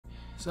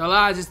So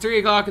lads, it's 3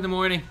 o'clock in the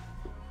morning.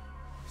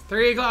 It's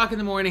 3 o'clock in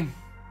the morning.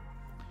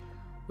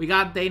 We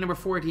got day number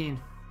 14.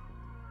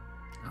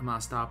 I'm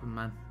not stopping,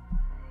 man.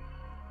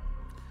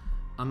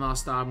 I'm not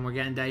stopping. We're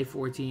getting day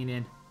 14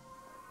 in.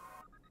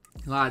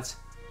 Lads,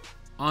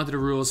 on to the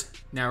rules.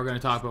 Now we're going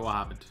to talk about what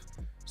happened.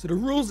 So the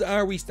rules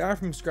are we start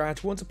from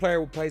scratch. Once a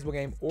player plays one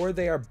game or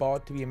they are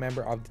bought to be a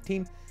member of the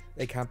team,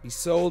 they can't be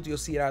sold. You'll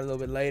see that a little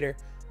bit later.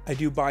 I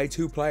do buy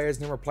 2 players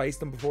and then replace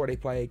them before they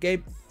play a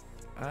game.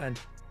 And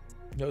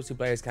those 2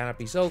 players cannot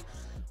be sold.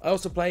 I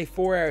also play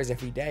 4 hours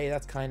every day.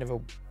 That's kind of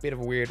a bit of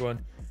a weird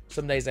one.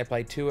 Some days I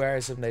play 2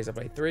 hours, some days I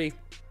play 3.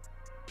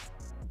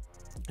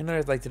 And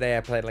others like today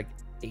I played like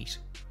 8.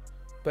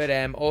 But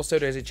also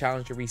there's a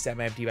challenge to reset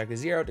my MT back to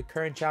 0. The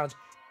current challenge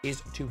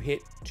is to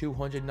hit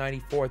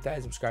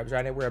 294,000 subscribers.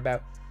 Right now we're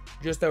about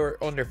just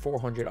under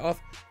 400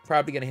 off.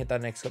 Probably going to hit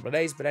that next couple of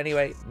days. But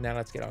anyway, now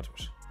let's get on to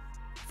it.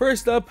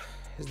 First up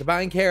is the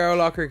Bank Hero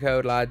locker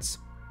code, lads.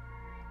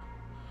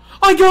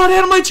 I got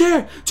out of my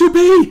chair to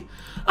pee, and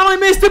I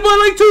missed it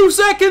by like 2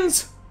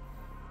 seconds.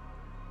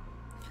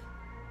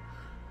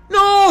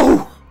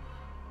 No!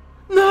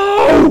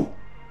 No!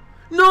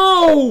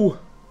 No!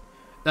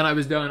 Then I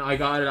was done. I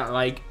got it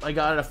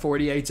at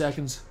 48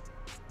 seconds.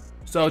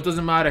 So it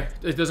doesn't matter.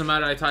 It doesn't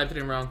matter. I typed it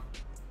in wrong.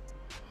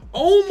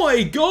 Oh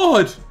my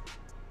god!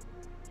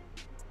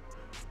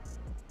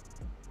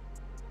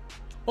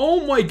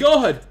 Oh my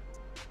god!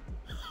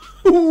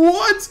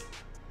 What?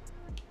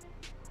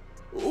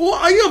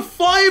 I got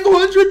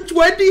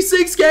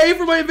 526k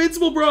for my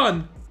Invincible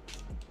Brawn.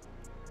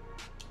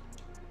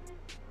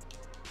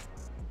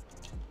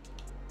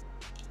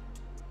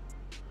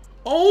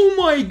 Oh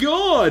my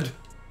god!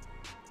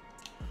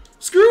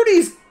 Screw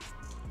these!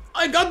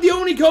 I got the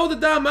only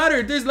code that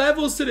mattered. There's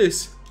levels to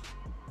this.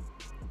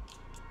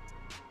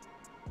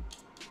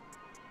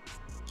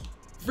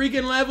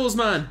 Freaking levels,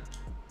 man.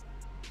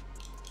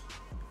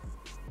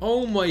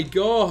 Oh my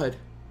god.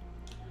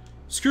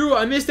 Screw it,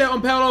 I missed out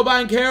on Paolo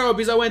Banchero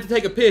because I went to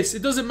take a piss.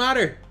 It doesn't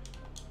matter.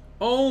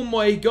 Oh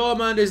my god,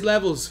 man, there's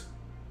levels.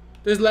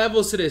 There's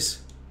levels to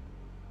this.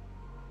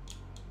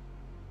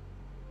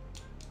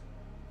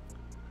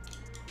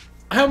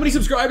 How many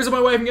subscribers am I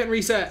away from getting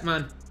reset,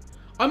 man?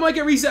 I might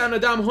get reset on a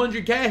damn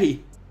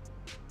 100k.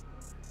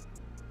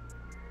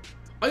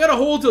 I got a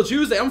hold till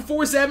Tuesday. I'm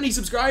 470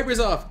 subscribers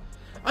off.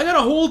 I got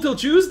a hold till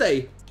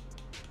Tuesday.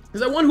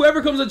 Because I want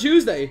whoever comes on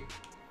Tuesday.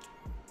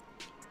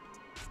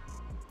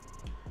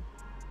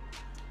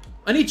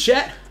 I need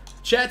Chet.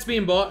 Chet's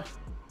being bought.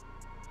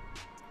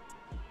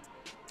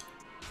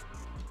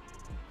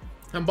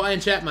 I'm buying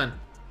Chet, man.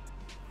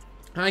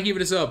 I give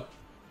it a sub.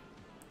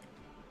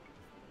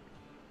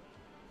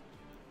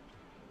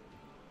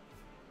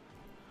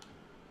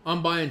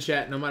 I'm buying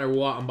Chet. No matter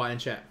what, I'm buying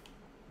Chet.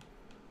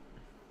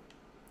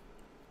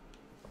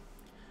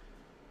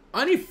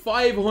 I need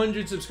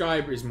 500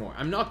 subscribers more.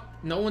 I'm not...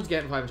 No one's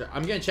getting 500.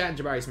 I'm getting Chet and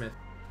Jabari Smith.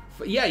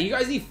 Yeah, you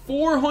guys need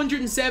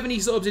 470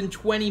 subs in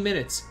 20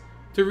 minutes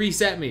to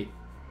reset me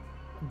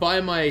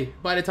by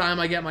the time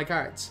I get my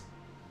cards.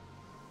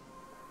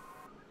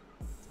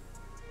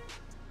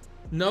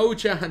 No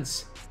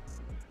chance.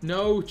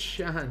 No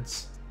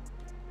chance.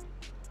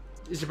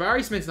 Is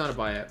Jabari Smith's not a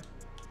buyout?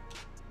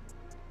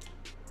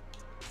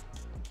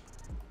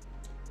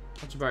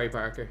 What's Jabari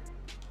Parker?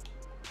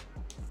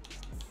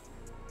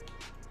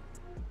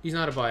 He's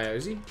not a buyout,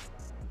 is he?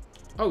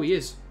 Oh, he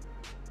is.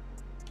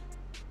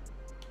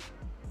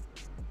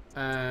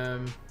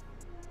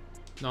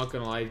 Not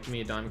gonna lie, give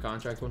me a diamond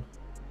contract one.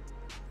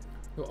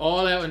 Go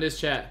all out in this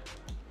chat.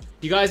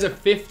 You guys have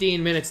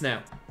 15 minutes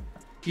now.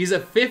 He's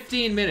have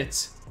 15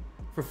 minutes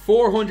for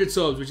 400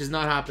 subs, which is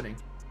not happening.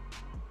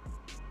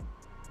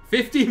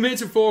 15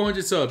 minutes for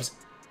 400 subs.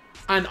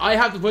 And I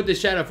have to put this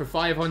chat up for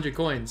 500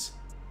 coins.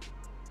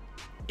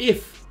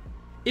 If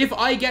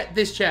I get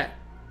this chat.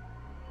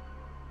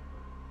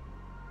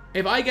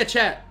 If I get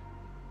chat.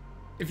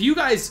 If you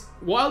guys,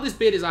 while this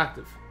bid is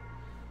active,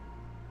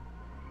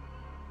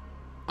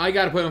 I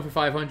gotta put on for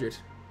 500.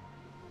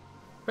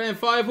 Paying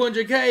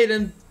 500k,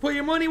 then put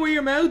your money where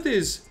your mouth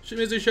is,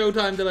 Mr.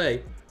 Showtime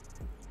Delay.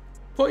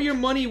 Put your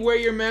money where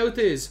your mouth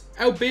is.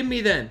 Outbid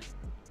me then.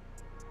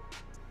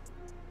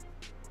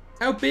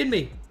 Outbid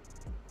me.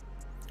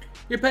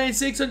 You're paying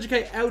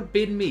 600k,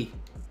 outbid me.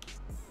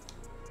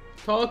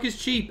 Talk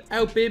is cheap,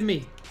 outbid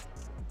me.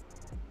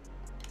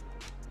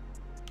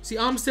 See,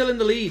 I'm still in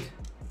the lead.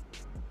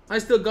 I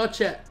still got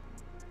Chet.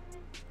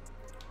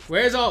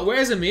 Where's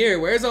Amir?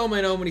 Where's all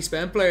my no money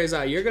spend players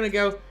at? You're gonna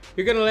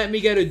let me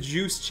get a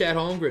juice Chet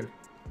Holmgren.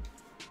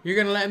 You're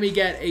gonna let me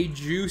get a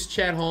juice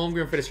Chet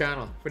Holmgren for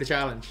the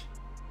challenge.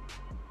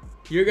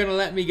 You're gonna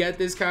let me get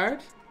this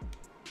card?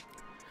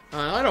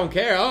 I don't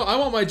care. I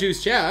want my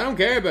juice Chet. I don't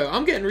care about.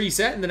 I'm getting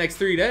reset in the next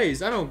 3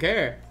 days. I don't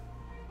care.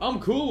 I'm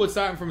cool with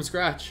starting from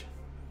scratch.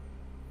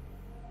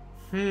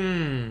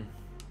 Which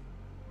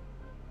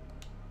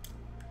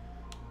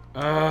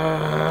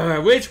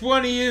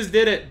one of yous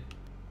did it?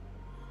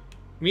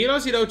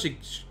 Milos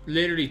Udočić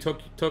literally took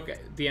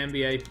the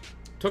NBA,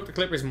 took the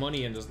Clippers'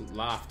 money and just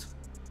laughed.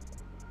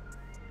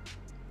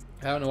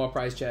 I don't know what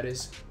price chat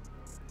is.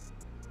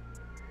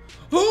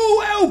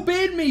 Who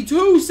outbid me?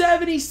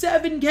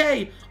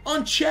 277k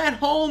on Chet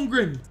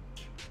Holmgren.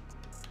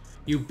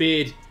 You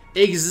bid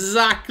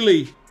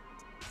exactly.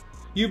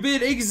 You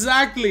bid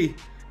exactly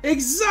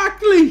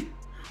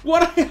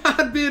what I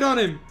had bid on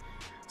him.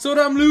 So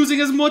that I'm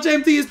losing as much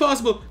MT as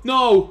possible.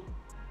 No.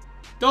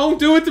 Don't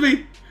do it to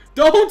me.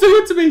 Don't do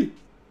it to me.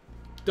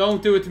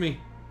 Don't do it to me.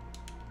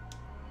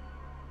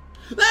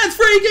 Let's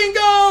freaking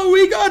go.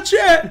 We got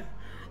Chet.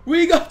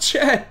 We got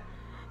Chet.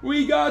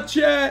 We got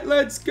Chet.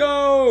 Let's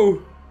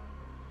go.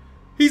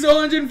 He's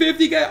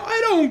 150k.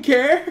 I don't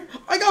care.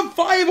 I got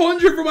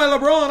 500 for my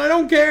LeBron. I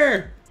don't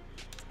care.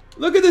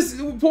 Look at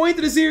this point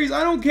of the series.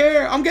 I don't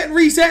care. I'm getting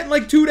reset in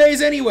like 2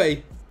 days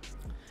anyway.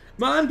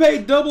 Man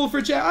paid double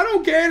for Chet. I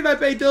don't care that I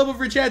paid double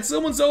for Chet.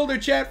 Someone sold their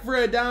Chet for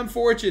a damn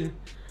fortune.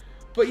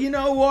 But you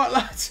know what,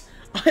 lads?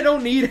 I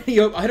don't need any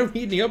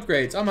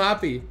upgrades. I'm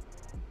happy.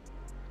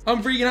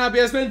 I'm freaking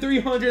happy. I spent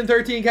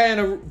 313k on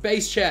a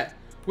base Chet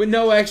with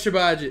no extra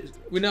badges.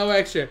 With no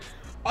extra.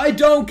 I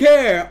don't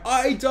care.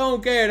 I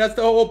don't care. That's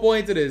the whole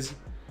point of this.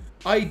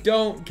 I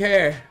don't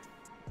care.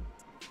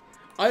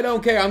 I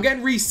don't care. I'm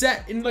getting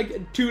reset in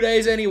like 2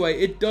 days anyway.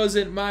 It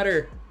doesn't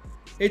matter.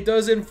 It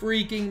doesn't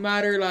freaking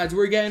matter, lads.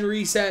 We're getting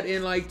reset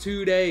in like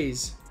 2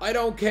 days. I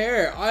don't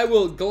care. I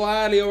will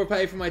gladly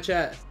overpay for my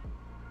Chet.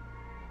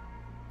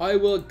 I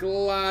will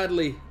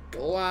gladly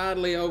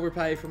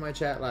overpay for my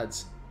Chet,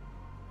 lads.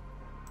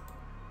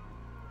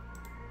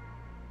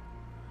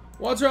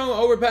 What's wrong with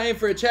overpaying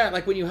for a Chet?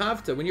 Like when you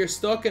have to, when you're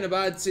stuck in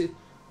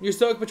you're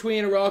stuck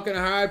between a rock and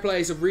a hard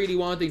place of really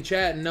wanting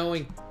Chet and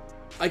knowing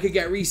I could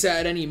get reset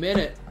at any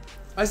minute.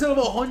 I still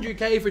have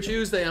 100k for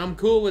Tuesday and I'm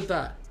cool with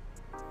that.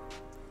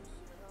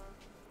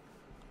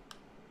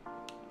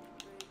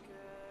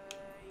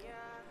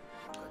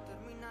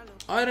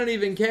 I don't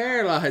even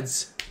care,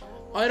 lads.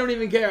 I don't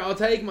even care. I'll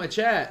take my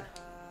Chet.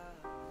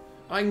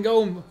 I can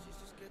go.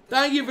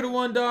 Thank you for the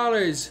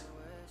 $1.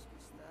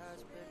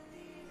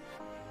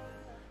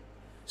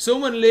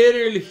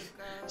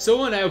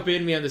 Someone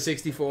outbid me on the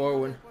 64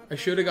 one. I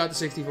should have got the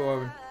 64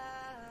 one.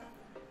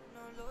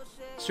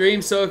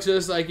 Stream sucks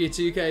just like your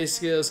 2K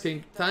skills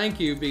king. Thank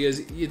you, because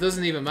it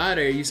doesn't even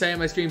matter. You say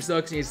my stream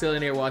sucks and you're still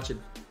in here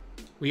watching.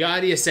 We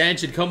got the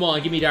Ascension. Come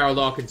on, give me Darryl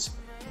Dawkins.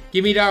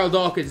 Give me Darryl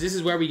Dawkins. This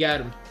is where we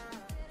get him.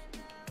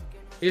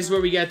 This is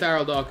where we get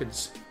Darryl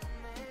Dawkins.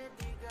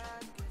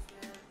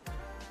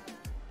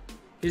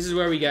 This is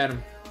where we get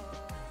him.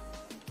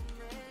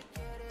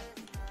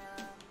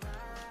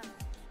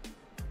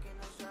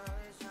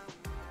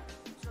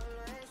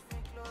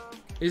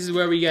 This is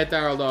where we get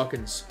Darryl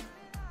Dawkins.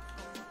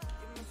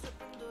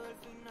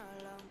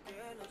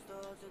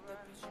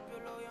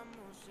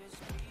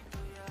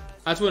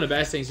 That's one of the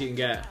best things you can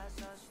get.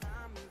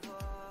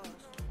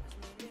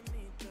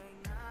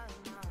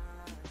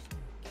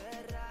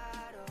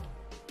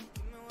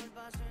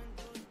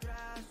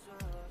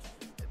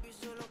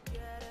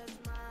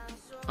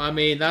 I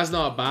mean, that's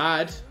not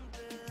bad.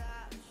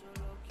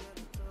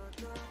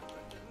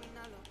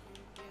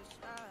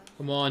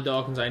 Come on,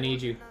 Dawkins, I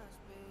need you.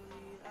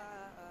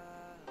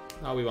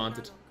 Not what we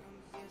wanted.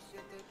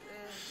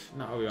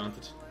 Not what we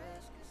wanted.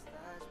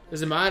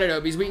 Doesn't matter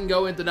though, because we can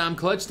go into damn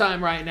clutch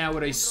time right now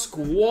with a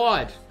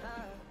squad.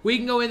 We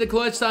can go into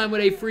clutch time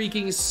with a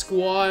freaking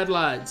squad,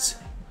 lads.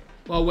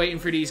 While waiting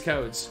for these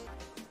codes.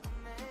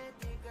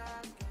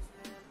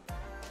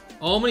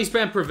 All money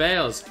spent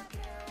prevails.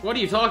 What are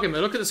you talking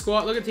about? Look at the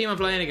squad. Look at the team I'm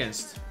playing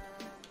against.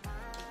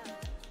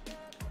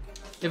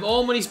 If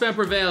all money spent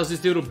prevails, this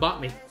dude will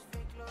bot me.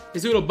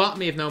 This dude will bot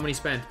me if no money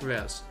spent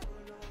prevails.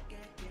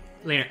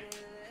 Leaner.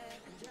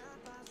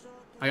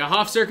 I got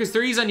half circus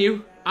 3s on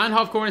you. And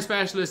half corner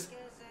specialist.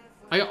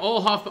 I got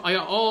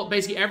all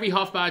basically every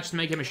Huff badge to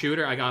make him a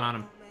shooter I got on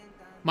him.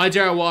 My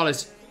Jarrett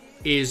Wallace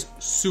is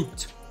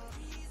souped.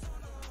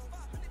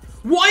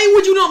 Why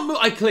would you not move?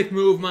 I clicked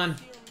move, man.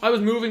 I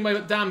was moving my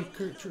damn...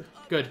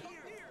 Good.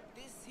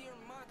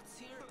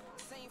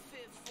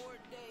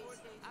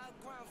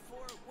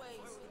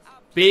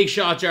 Big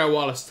shot, Jarrett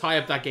Wallace. Tie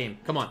up that game.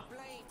 Come on.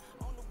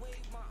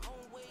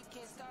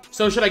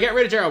 So, should I get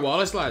rid of Jarrett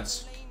Wallace,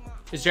 lads?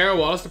 Is Jarrett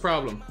Wallace the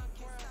problem?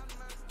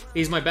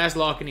 He's my best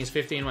lock and he's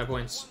 15 of my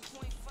points.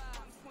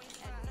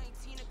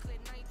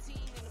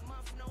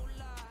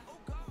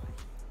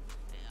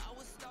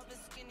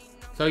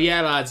 So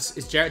yeah, lads,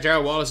 it's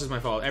Jarrett Wallace is my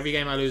fault. Every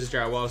game I lose is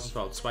Jarrett Wallace's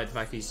fault, despite the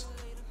fact he's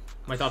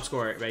my top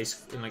scorer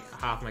base in like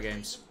half my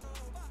games.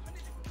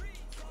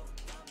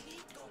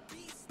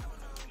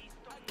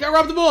 Can't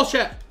rob the ball,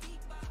 Chet.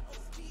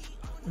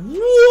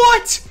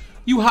 What?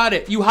 You had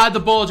it. You had the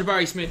ball,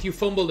 Jabari Smith. You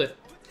fumbled it.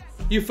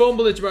 You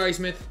fumbled it, Jabari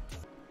Smith.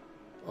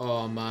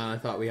 Oh man, I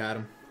thought we had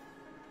him.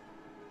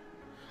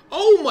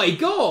 Oh my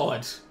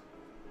god!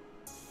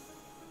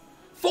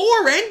 4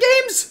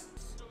 endgames?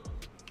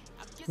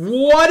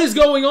 What is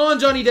going on,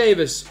 Johnny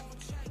Davis?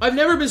 I've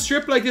never been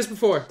stripped like this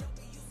before.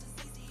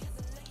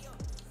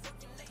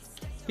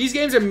 These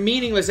games are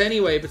meaningless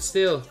anyway, but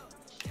still.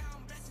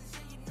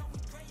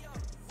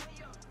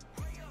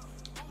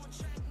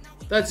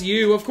 That's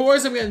you. Of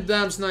course I'm getting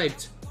damn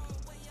sniped.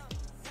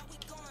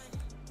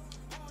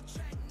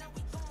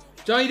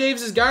 Johnny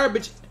Davis is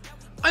garbage.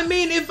 I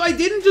mean, if he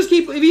didn't just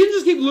keep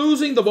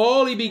losing the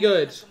ball, he'd be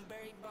good.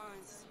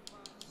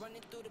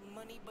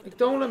 Like,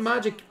 don't let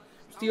Magic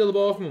steal the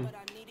ball from him.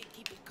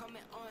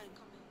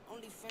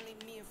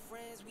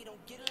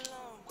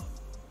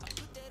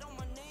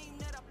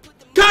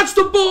 Catch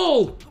the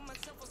ball!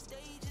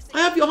 I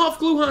have your half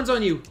glue hands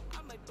on you.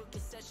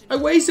 I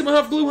wasted my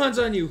half glue hands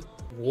on you.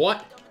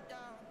 What?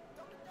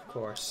 Of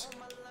course.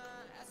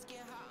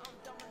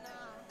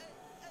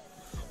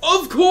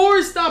 Of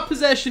course that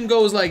possession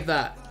goes like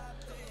that.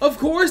 Of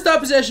course that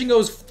possession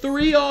goes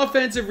 3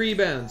 offensive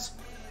rebounds.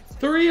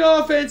 3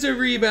 offensive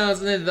rebounds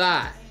and then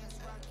that.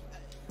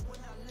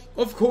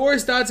 Of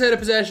course that's how the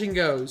possession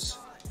goes.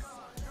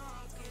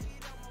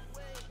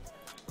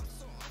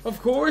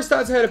 Of course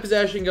that's how the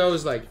possession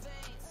goes, like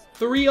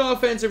 3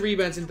 offensive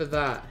rebounds into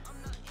that.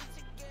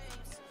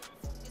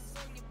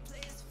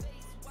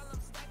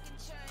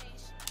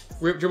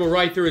 Rip dribble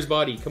right through his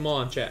body. Come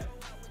on, chat.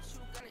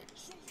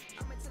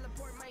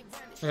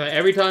 Okay,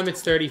 every time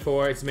it's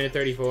 34, it's minute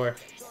 34.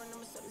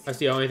 That's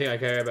the only thing I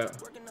care about.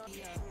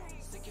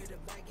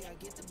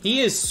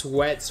 He is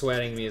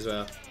sweating me as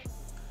well.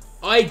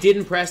 I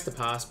didn't press the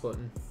pass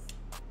button.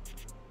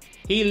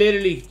 He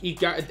literally,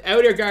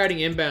 out here guarding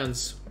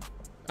inbounds.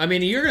 I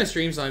mean, you're going to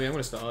stream slime me. I'm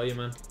going to stall you,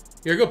 man.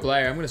 You're a good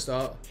player. I'm going to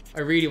stall. I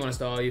really want to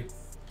stall you.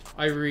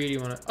 I really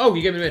want to. Oh,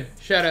 you gave me the win.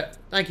 Shout out.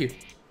 Thank you.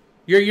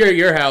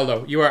 You're hell,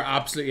 though. You are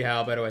absolutely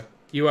hell, by the way.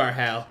 You are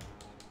hell.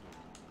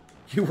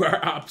 You are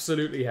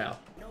absolutely hell.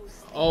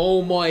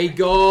 Oh my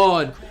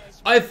god.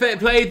 I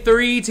played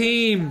 3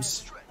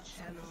 teams.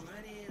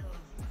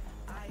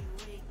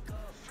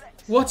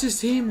 What's his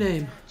team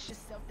name?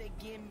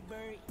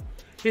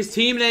 His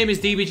team name is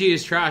DBG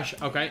is trash.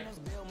 Okay.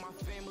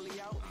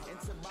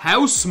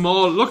 How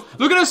small? Look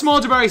at how small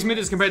Jabari Smith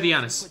is compared to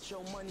Giannis.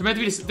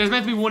 There's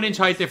meant to be 1 inch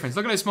height difference.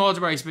 Look at how small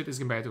Jabari Smith is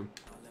compared to him.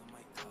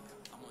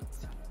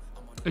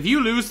 If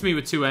you lose to me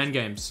with 2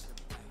 endgames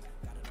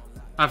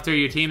after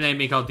your team name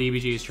being called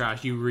DBG is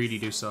trash, you really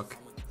do suck.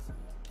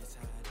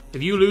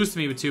 If you lose to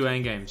me with 2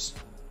 endgames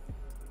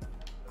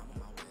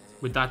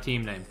with that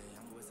team name,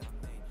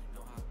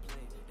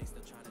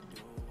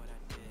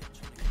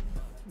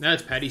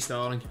 that's petty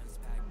stalling.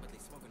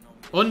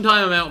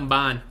 Untime him out and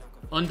ban.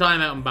 Untime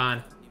him out and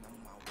ban.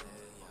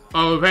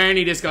 Oh,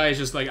 apparently this guy is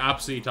just like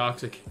absolutely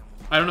toxic.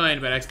 I don't know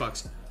anything about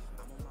Xbox.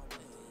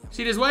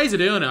 See, there's ways of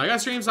doing it. I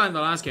got stream signed in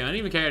the last game. I didn't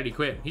even care that he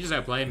quit. He just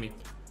outplayed me.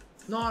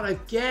 Not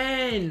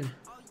again.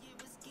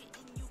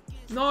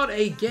 Not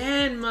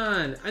again,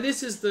 man. And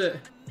this is the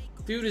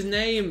dude's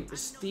name,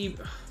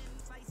 Steve.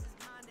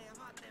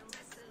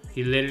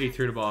 He literally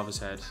threw the ball off his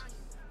head.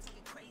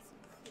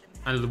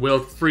 And Will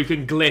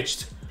freaking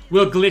glitched.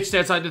 Will glitched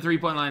outside the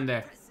 3-point line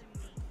there.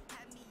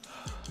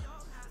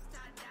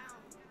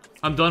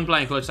 I'm done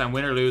playing clutch time.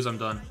 Win or lose, I'm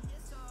done.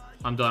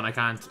 I'm done. I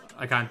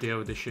can't deal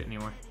with this shit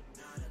anymore.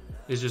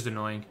 It's just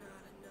annoying.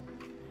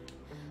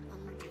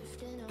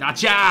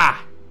 Gotcha!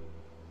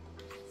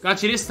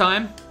 Got you this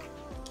time.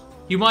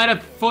 You might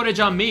have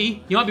footage on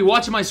me. You might be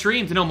watching my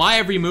stream to know my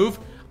every move.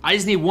 I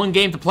just need 1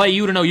 game to play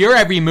you to know your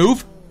every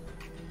move.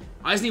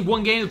 I just need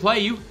 1 game to play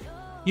you.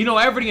 You know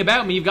everything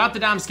about me. You've got the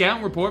damn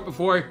scouting report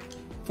before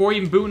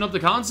even booting up the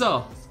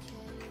console.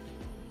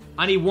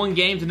 I need 1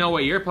 game to know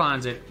what your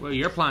plans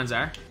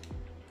are.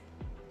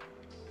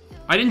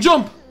 I didn't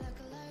jump.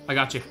 I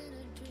got you.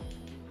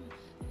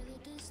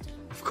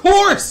 Of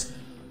course!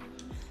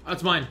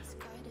 That's mine.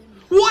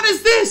 What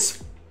is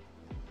this?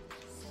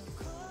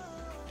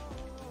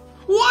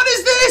 What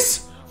is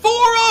this? 4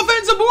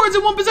 offensive boards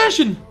in 1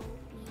 possession.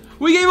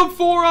 We gave up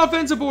 4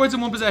 offensive boards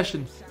in 1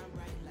 possession.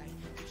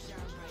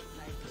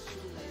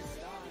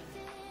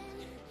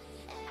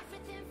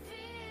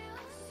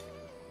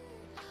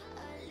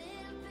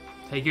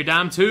 Take your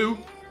damn 2.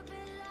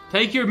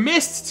 Take your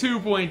missed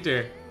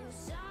 2-pointer.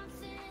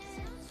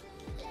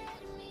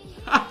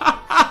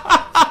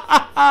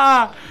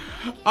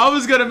 I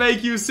was gonna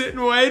make you sit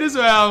and wait as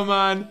well,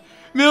 man.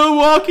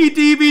 Milwaukee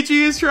DBG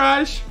is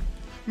trash.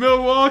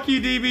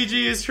 Milwaukee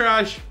DBG is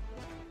trash.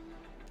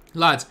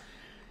 Lads,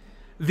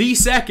 the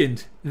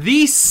second,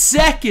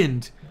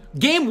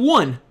 game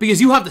 1,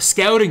 because you have the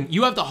scouting,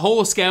 you have the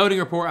whole scouting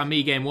report on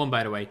me game 1,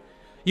 by the way.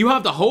 You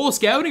have the whole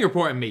scouting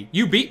report on me.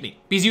 You beat me,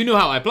 because you knew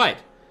how I played.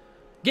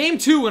 Game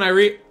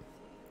 2,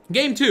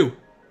 Game 2,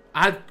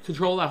 I had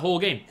control of that whole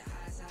game.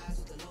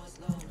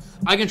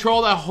 I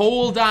control that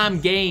whole damn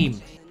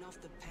game.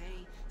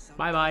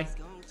 Bye-bye.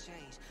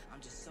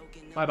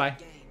 Bye-bye.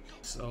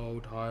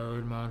 So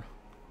tired, man.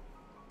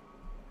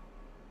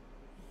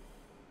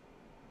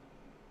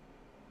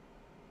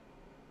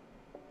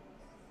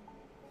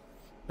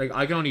 Like,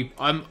 I can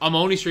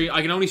only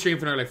stream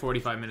for another like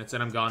 45 minutes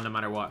and I'm gone no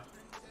matter what.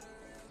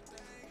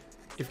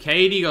 If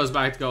KD goes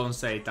back to Golden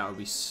State, that would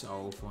be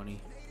so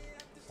funny.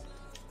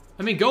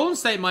 I mean, Golden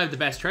State might have the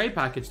best trade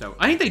package though.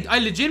 I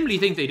legitimately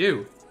think they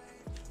do.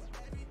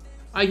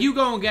 You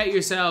go and get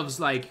yourselves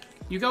like,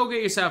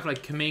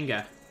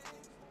 Kuminga.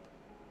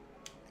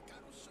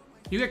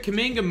 You get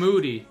Kuminga,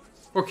 Moody.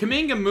 Or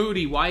Kuminga,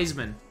 Moody,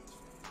 Wiseman.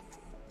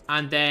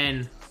 And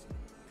then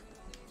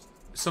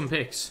some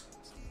picks.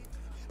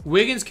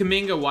 Wiggins,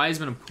 Kuminga,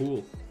 Wiseman, and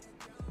Poole.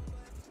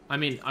 I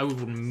mean, I would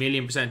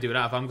 1,000,000% do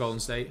that if I'm Golden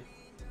State.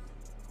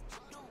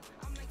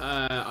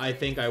 I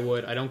think I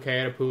would. I don't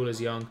care that Poole is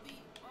young.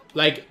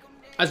 Like,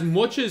 as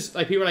much as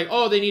like people are like,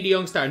 oh, they need a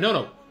young star. No,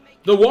 no.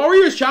 The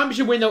Warriors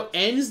championship window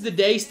ends the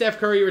day Steph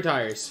Curry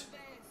retires.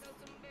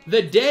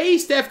 The day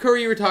Steph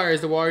Curry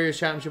retires, the Warriors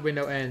championship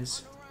window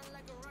ends.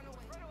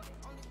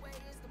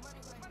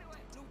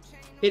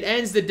 It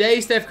ends the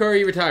day Steph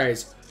Curry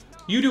retires.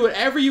 You do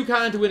whatever you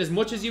can to win as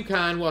much as you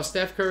can while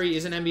Steph Curry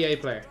is an NBA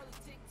player.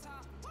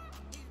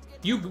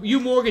 You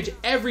mortgage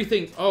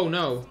everything. Oh,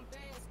 no.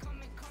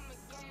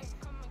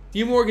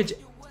 You mortgage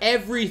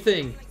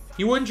everything.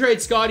 You wouldn't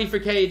trade Scotty for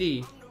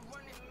KD.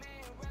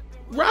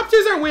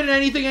 Raptors aren't winning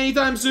anything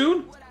anytime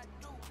soon.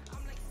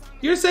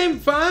 You're the same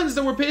fans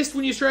that were pissed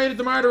when you traded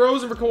DeMar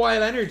DeRozan for Kawhi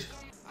Leonard.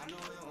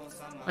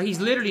 Oh, he's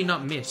literally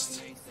not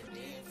missed.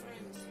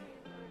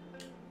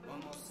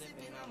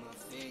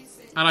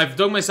 And I've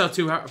dug myself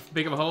too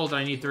big of a hole that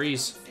I need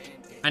threes.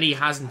 And he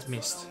hasn't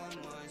missed.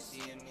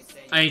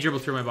 And he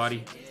dribbled through my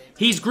body.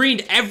 He's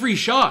greened every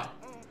shot.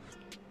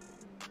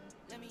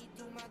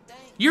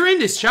 You're in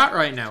this chat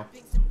right now.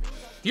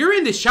 You're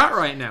in this chat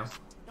right now.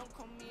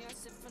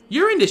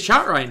 You're in this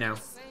chat right now.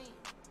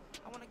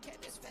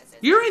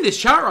 You're in this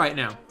chat right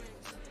now.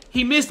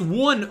 He missed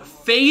one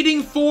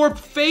fading forward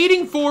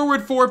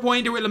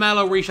 4-pointer with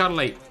LaMelo where he shot a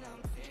late.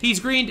 He's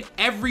greened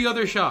every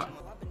other shot.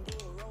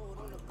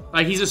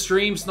 Like, he's a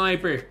stream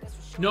sniper.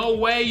 No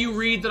way you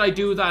read that I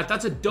do that.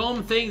 That's a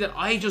dumb thing that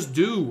I just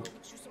do.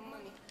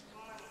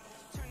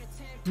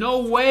 No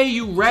way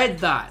you read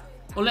that.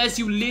 Unless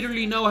you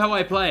literally know how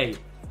I play.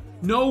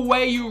 No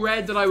way you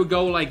read that I would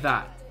go like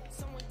that.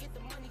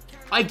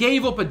 I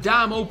gave up a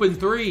damn open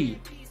 3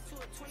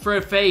 for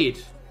a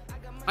fade.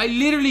 I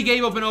literally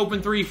gave up an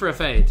open 3 for a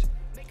fade.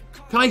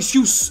 Can I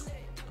shoot?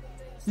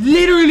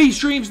 Literally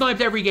stream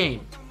sniped every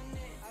game.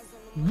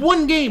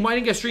 One game I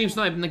didn't get stream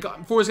sniped and the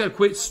Forrest got to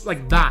quit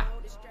like that.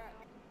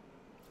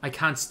 I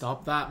can't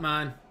stop that,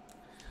 man.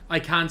 I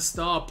can't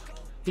stop.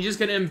 He's just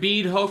gonna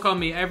Embiid hook on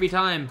me every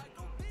time.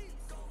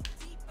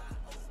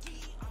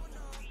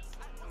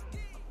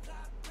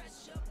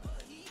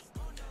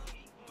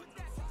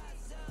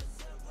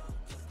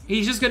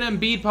 He's just gonna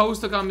Embiid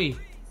post hook on me.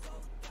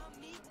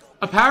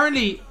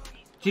 Apparently, do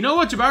you know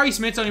what? Jabari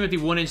Smith's only meant to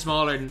be 1 inch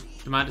smaller than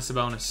Domantas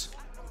Sabonis.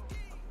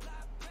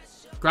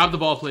 Grab the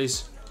ball,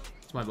 please.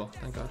 It's my ball,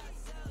 thank God.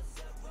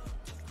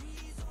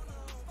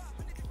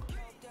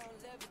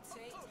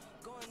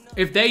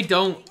 If they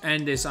don't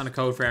end this on a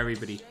code for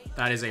everybody,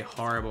 that is a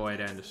horrible way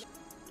to end it.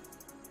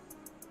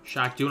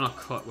 Shaq, do not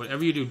cut.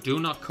 Whatever you do, do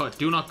not cut.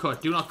 Do not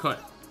cut. Do not cut.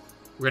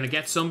 We're going to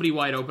get somebody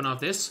wide open off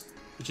this,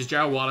 which is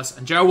Gerald Wallace.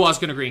 And Gerald Wallace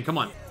going to green. Come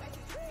on.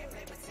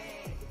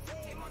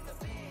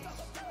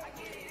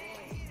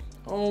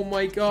 Oh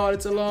my God,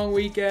 it's a long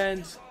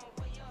weekend.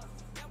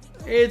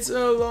 It's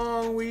a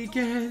long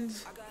weekend.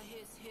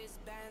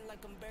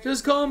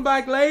 Just come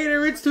back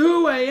later. It's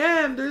 2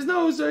 AM. There's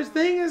no such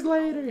thing as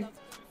later.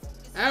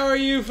 How are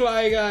you,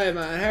 Fly Guy,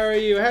 man? How are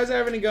you? How's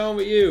everything going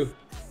with you?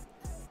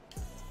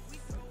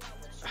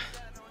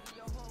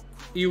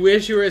 You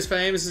wish you were as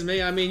famous as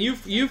me. I mean,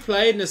 you've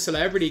played in a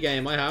celebrity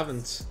game. I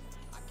haven't.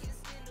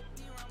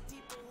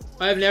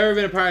 I've never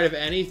been a part of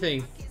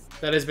anything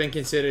that has been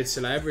considered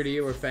celebrity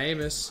or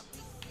famous.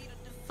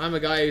 I'm a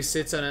guy who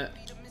sits on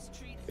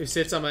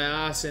my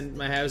ass in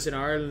my house in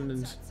Ireland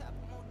and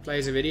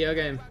plays a video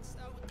game.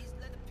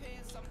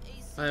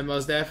 I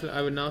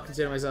would not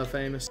consider myself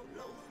famous.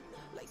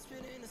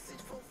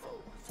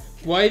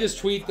 Why just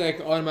tweet like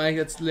automatic?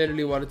 That's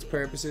literally what its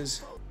purpose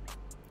is.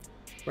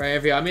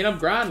 Right, I mean, I'm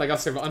grand. Like, I'm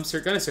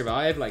gonna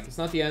survive. Like, it's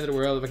not the end of the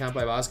world if I can't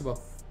play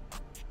basketball.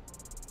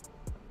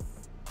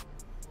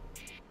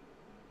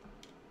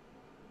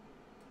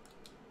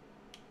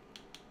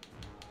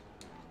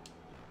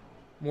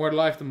 More to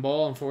life than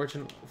ball,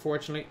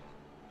 unfortunately.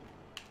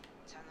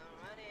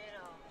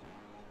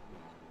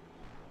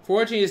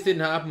 Fortunately, this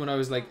didn't happen when I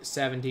was like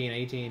 17,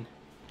 18.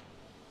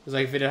 Because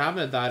like, if it had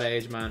happened at that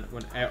age, man,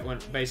 when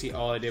basically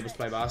all I did was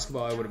play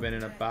basketball, I would have been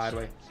in a bad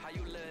way.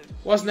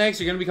 What's next?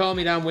 You're going to be calling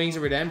me down Wings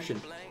of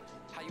Redemption.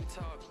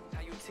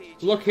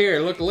 Look here.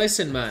 Look,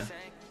 listen, man.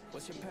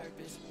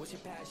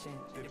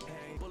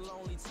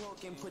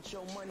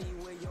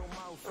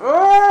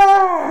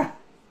 Ah!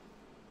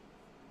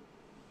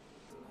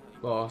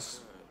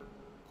 Loss.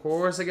 Of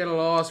course I get a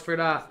loss for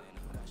that.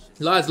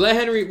 Lads,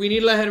 we need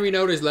to let Henry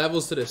know there's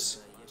levels to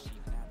this.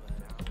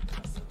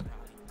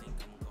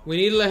 We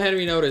need to let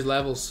Henry know there's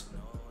levels.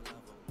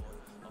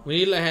 We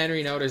need to let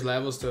Henry know there's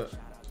levels to it.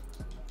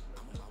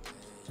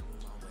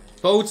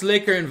 Boats,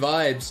 liquor, and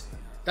vibes.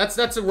 That's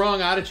the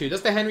wrong attitude.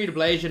 That's the Henry the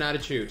Blasian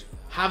attitude.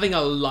 Having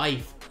a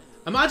life.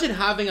 Imagine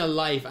having a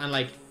life and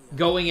like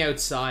going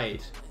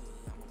outside.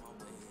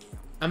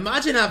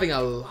 Imagine having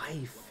a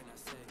life.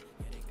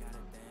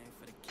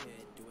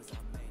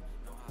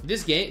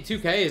 This game,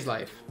 2K is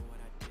life.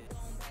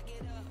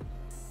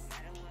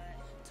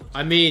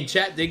 I mean,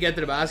 Chet did get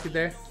to the basket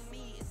there.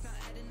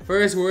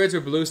 First words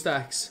were blue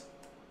stacks.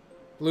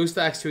 Blue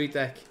stacks tweet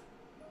deck.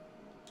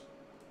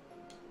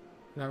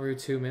 Not rude,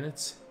 2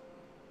 minutes.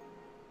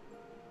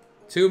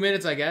 2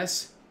 minutes, I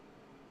guess.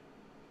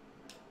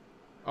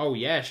 Oh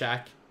yeah,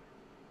 Shaq.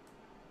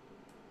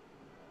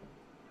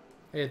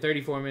 Yeah,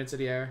 34 minutes of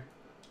the hour.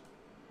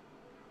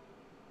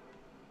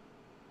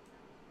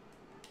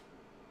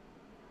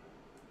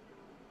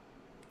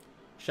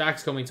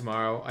 Shaq's coming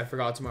tomorrow. I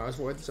forgot tomorrow's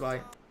 4th of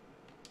July.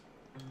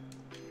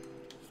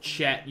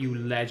 Chet, you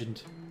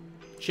legend.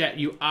 Chet,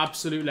 you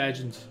absolute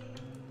legend.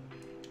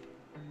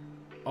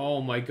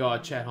 Oh my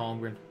god, Chet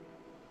Holmgren.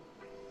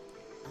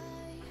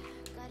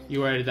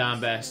 You are the damn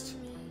best.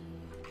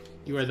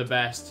 You are the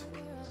best.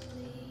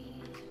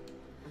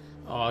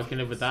 Oh, I can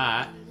live with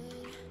that.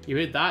 You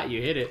hit that,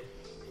 you hit it.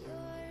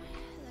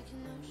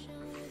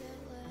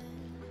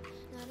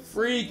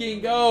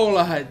 Freaking go,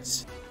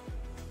 lads.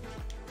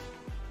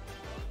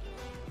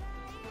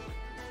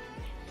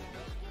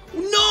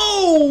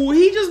 No!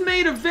 He just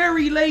made a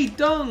very late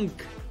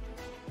dunk.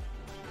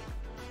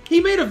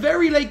 He made a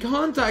very late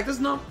contact. That's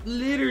not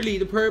literally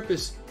the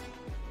purpose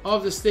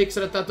of the stick,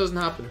 so that doesn't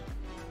happen.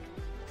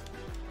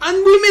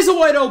 And we miss a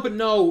wide open.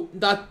 No,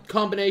 that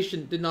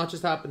combination did not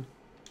just happen.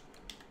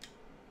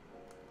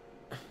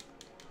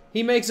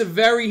 He makes a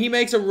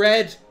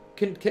red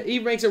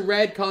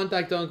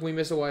contact dunk and we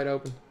miss a wide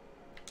open.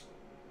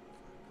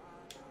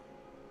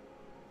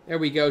 There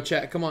we go,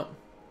 Chet. Come on.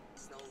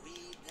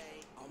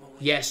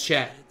 Yes,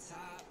 Chet.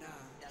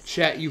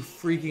 Chet, you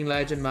freaking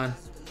legend, man.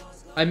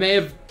 I may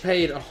have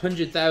paid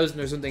 100,000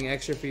 or something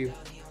extra for you.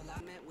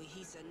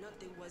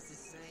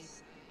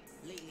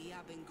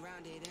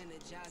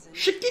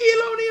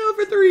 Shaquille O'Neal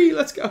for 3.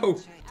 Let's go.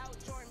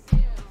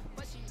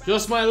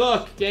 Just my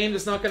luck. Game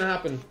that's not gonna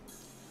happen.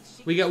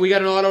 We got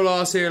an auto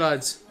loss here,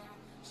 lads.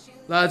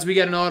 Lads, we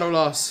get an auto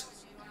loss.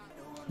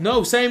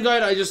 No, same guy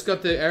that I just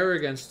got the error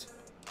against.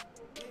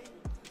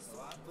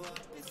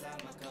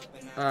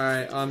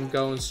 Alright, I'm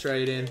going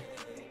straight in.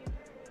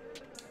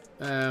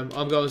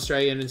 I'm going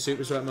straight in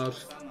super sweat mode.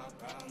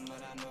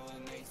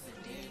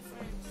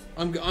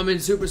 I'm in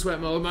super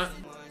sweat mode, man.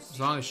 As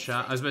long as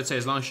Shaq, I was about to say,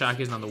 as long as Shaq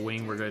isn't on the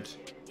wing, we're good.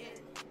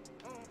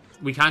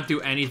 We can't do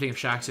anything if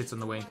Shaq sits on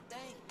the wing.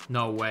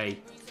 No way.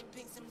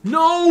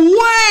 No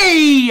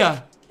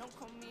way!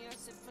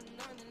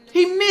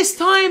 He missed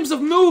times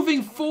of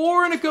moving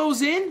 4 and it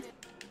goes in.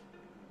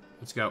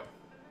 Let's go.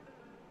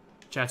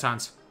 Chet's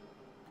hands.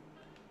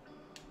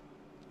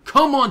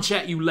 Come on,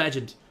 Chet, you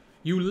legend.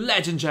 You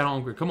legend, Chet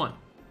Holmgren. Come on.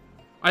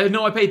 I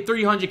know I paid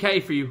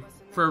 300k for you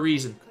for a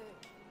reason.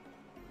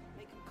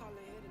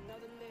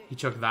 He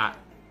took that.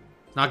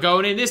 Not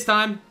going in this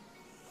time.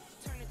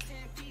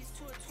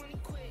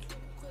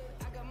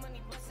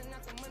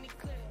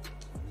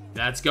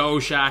 Let's go,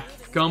 Shaq.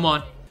 Come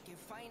on.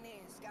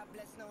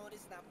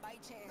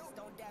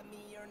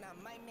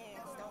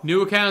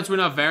 New accounts were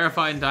not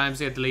verified in time to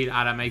get deleted.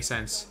 Ah, that makes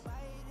sense.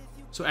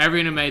 So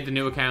everyone who made the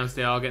new accounts,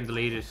 they all getting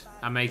deleted.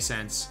 That makes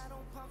sense.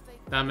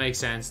 That makes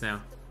sense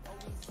now.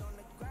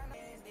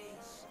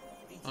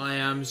 I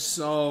am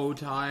so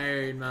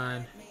tired,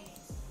 man.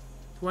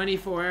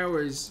 24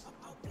 hours.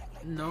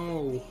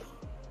 No.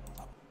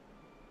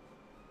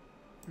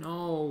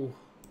 No.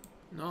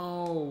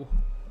 No.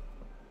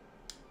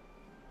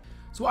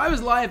 So I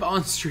was live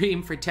on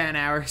stream for 10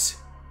 hours.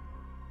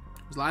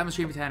 I was live on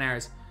stream for 10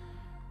 hours.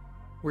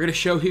 We're going to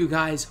show you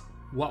guys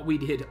what we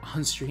did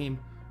on stream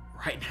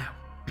right now.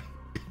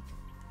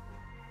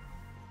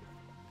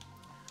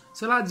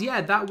 So lads,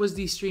 yeah, that was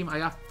the stream. I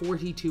got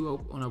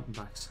 42 unopened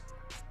packs.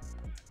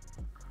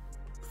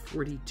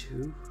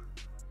 42?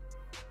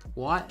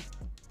 What?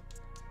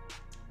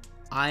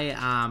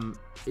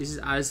 This is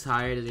as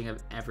tired as I think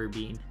I've ever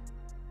been.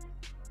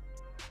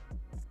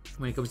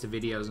 When it comes to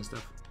videos and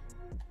stuff.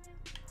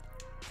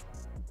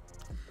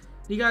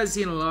 You guys have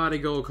seen a lot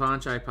of gold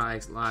contract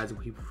packs, lads.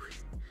 We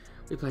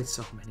played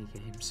so many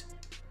games.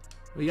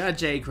 We got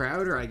Jay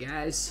Crowder, I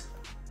guess.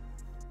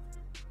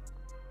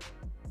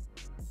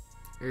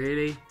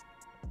 Really?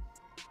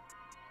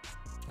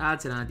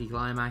 That's an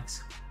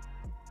anticlimax.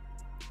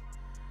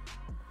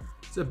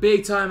 It's a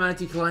big time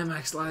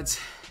anticlimax, lads.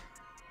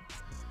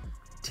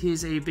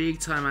 Tis a big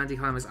time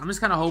anticlimax. I'm just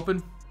kind of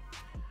hoping.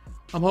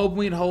 I'm hoping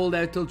we can hold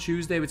out till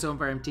Tuesday with some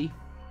of our MT.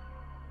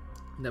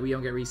 That we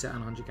don't get reset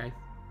on 100k.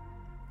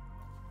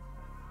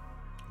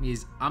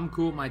 Because I'm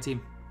cool with my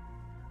team.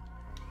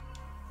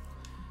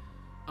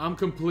 I'm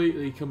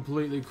completely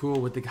cool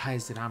with the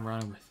guys that I'm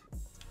running with.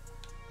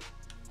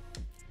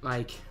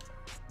 Like,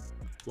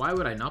 why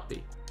would I not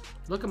be?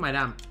 Look at my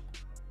damn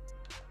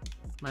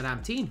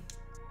team.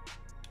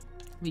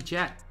 Me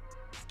chat.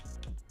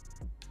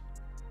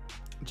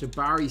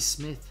 Jabari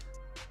Smith.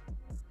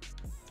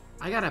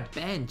 I got a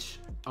bench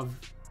of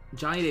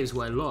Johnny Davis,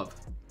 who I love.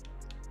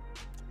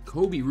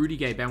 Kobe, Rudy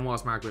Gay, Ben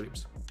Wallace, Mark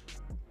Williams.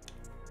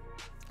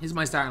 This is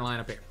my starting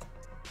lineup here.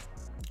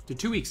 To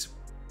 2 weeks.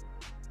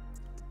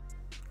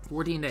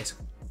 14 days.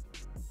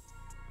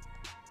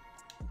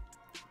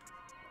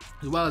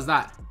 As well as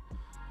that,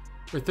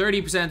 We're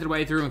 30% of the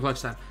way through in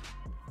clutch time.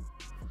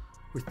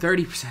 We're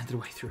 30% of the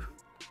way through.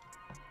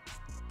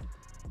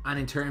 And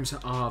in terms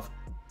of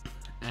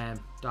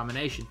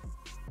domination,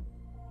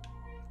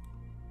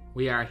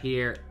 we are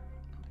here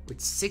with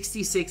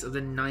 66 of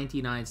the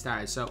 99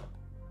 stars. So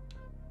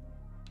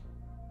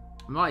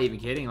I'm not even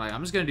kidding. Like,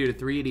 I'm just gonna do the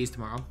 3 of these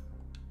tomorrow.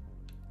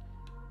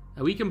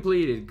 And we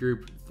completed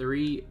group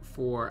 3,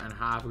 4, and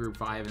half of group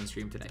 5 in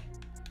stream today.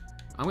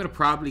 I'm gonna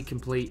probably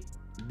complete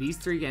these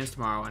 3 games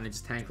tomorrow, and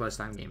it's 10 clutch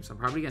time games. So I'm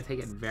probably gonna take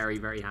it very,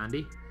 very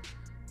handy.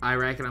 I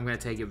reckon I'm gonna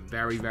take it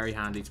very, very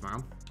handy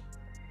tomorrow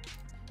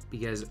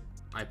because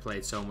I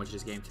played so much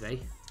this game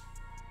today.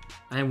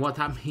 And what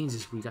that means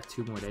is we got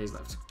 2 more days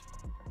left.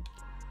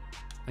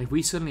 Like,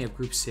 we suddenly have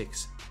group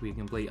 6 we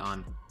complete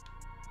on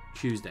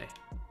Tuesday,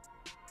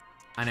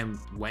 and then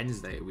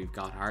Wednesday we've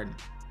got Harden.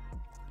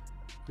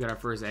 We got our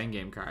first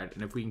endgame card,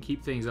 and if we can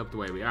keep things up the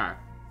way we are,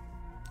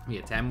 we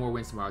get 10 more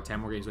wins tomorrow, 10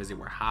 more games Wednesday.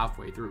 We're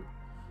halfway through.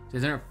 So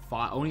there's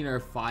only another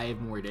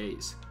 5 more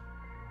days.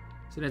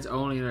 So that's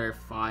only another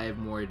 5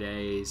 more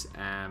days.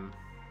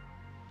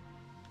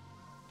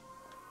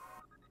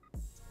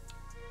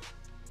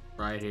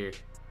 Right here.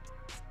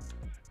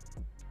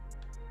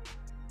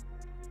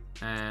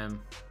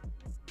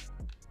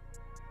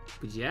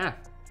 But yeah,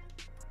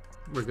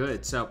 we're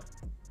good. So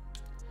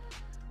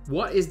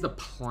what is the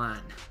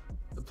plan?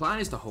 The plan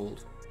is to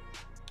hold,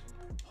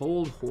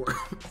 hoard,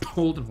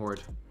 hold and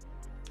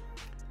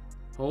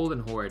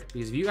hoard,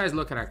 because if you guys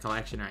look at our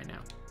collection right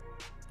now,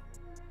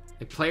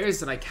 the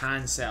players that I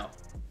can sell,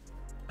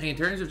 like in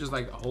terms of just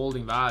like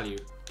holding value,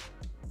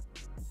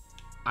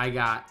 I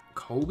got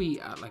Kobe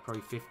at like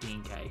probably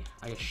 15k.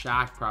 I got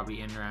Shaq probably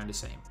in around the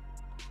same.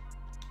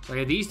 So I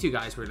got these 2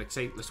 guys who are like,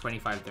 say, it was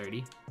 25,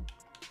 30.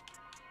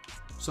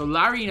 So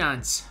Larry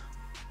Nance.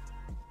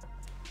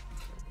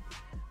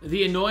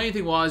 The annoying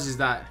thing is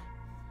that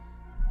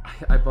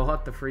I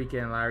bought the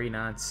freaking Larry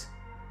Nance.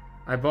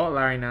 I bought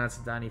Larry Nance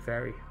and Danny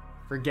Ferry,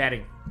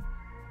 forgetting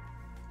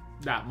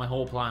that my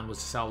whole plan was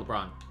to sell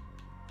LeBron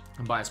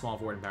and buy a small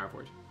forward and power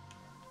forward.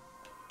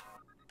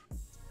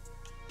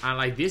 And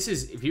like, this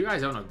is, if you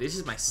guys don't know, this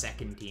is my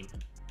second team.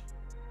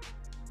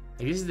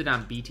 Like, this is the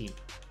damn B team.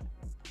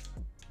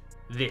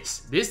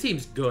 This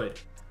team's good.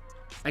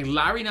 Like,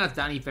 Larry Nance,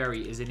 Danny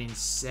Ferry is an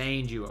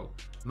insane duo.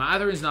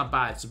 Matherin's not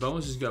bad.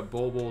 Sabonis is good.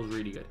 Bobo's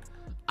really good.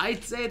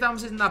 I'd say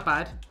Thomas isn't that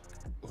bad.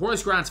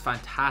 Horace Grant's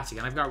fantastic,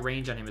 and I've got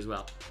range on him as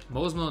well.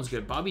 Moses Malone's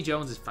good. Bobby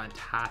Jones is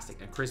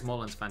fantastic, and Chris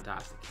Mullin's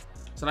fantastic.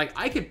 So like,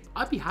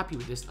 I'd be happy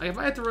with this. Like, if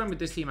I had to run with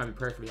this team, I'd be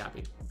perfectly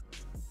happy.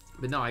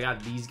 But no, I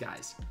got these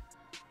guys.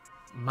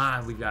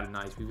 Man, we've got a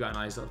nice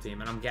little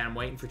team, and I'm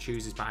waiting for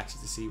Tuesday's packs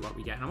to see what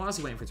we get. And I'm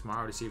honestly waiting for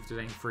tomorrow to see if there's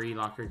any free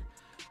locker.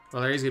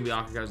 Well, there is gonna be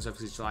locker codes and stuff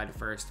because it's July the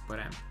 1st, but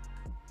not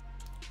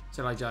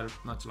July the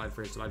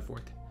 1st, July the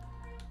 4th.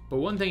 But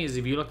one thing is,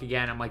 if you look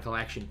again at my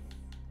collection,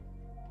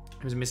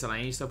 there's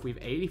miscellaneous stuff. We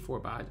have 84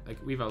 badges.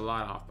 Like, we have a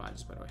lot of off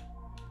badges, by the way.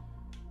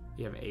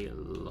 We have a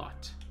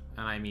lot,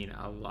 and I mean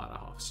a lot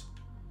of offs.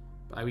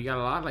 But we got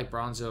a lot of like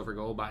bronze, silver,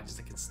 gold badges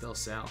that can still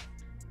sell.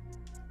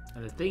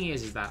 And the thing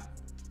is that,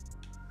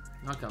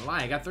 I'm not gonna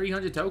lie, I got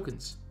 300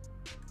 tokens,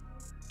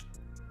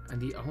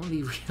 and the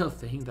only real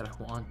thing that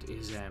I want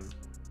is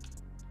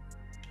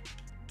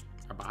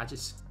our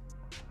badges,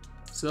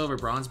 silver,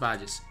 bronze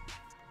badges.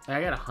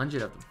 I got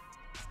 100 of them.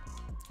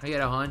 I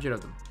got 100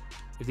 of them.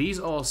 If these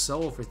all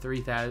sold for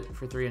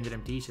 300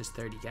 MT, it's just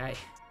 30k.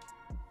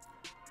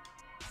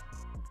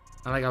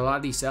 And like, a lot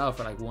of these sell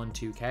for like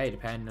 1-2k,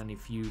 depending on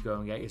if you go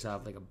and get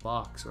yourself like a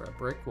box or a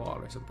brick wall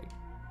or something.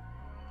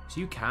 So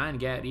you can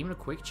get, even a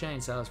quick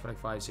chain sells for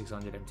like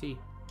 500-600 MT,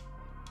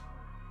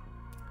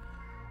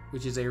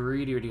 which is a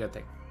really, really good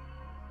thing,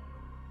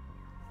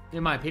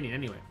 in my opinion.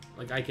 Anyway,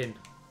 like, I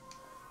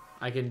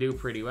can do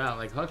pretty well.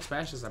 Like, Hook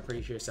Specialist, I'm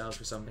pretty sure sells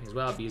for something as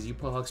well, because you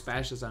put Hook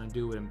Specialist on and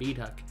do it in beat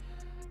Hook,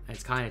 and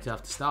it's kind of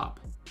tough to stop.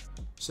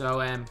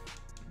 So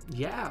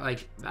yeah,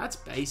 like, that's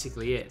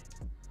basically it.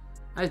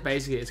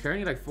 It's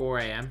currently like 4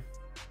 a.m.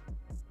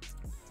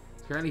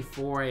 It's currently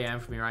 4 a.m.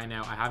 for me right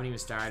now. I haven't even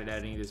started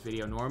editing this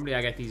video. Normally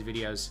I get these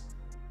videos,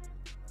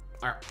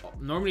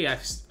 normally I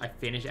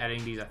finish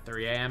editing these at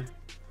 3 a.m.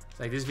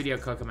 So like, this video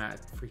could come out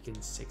at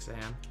freaking 6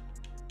 a.m.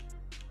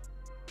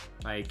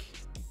 Like,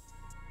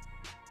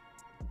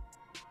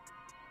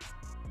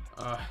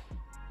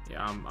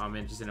 yeah,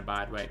 I'm just in a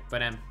bad way.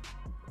 But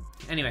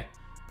anyway,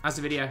 that's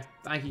the video.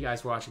 Thank you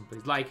guys for watching.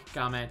 Please like,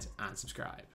 comment, and subscribe.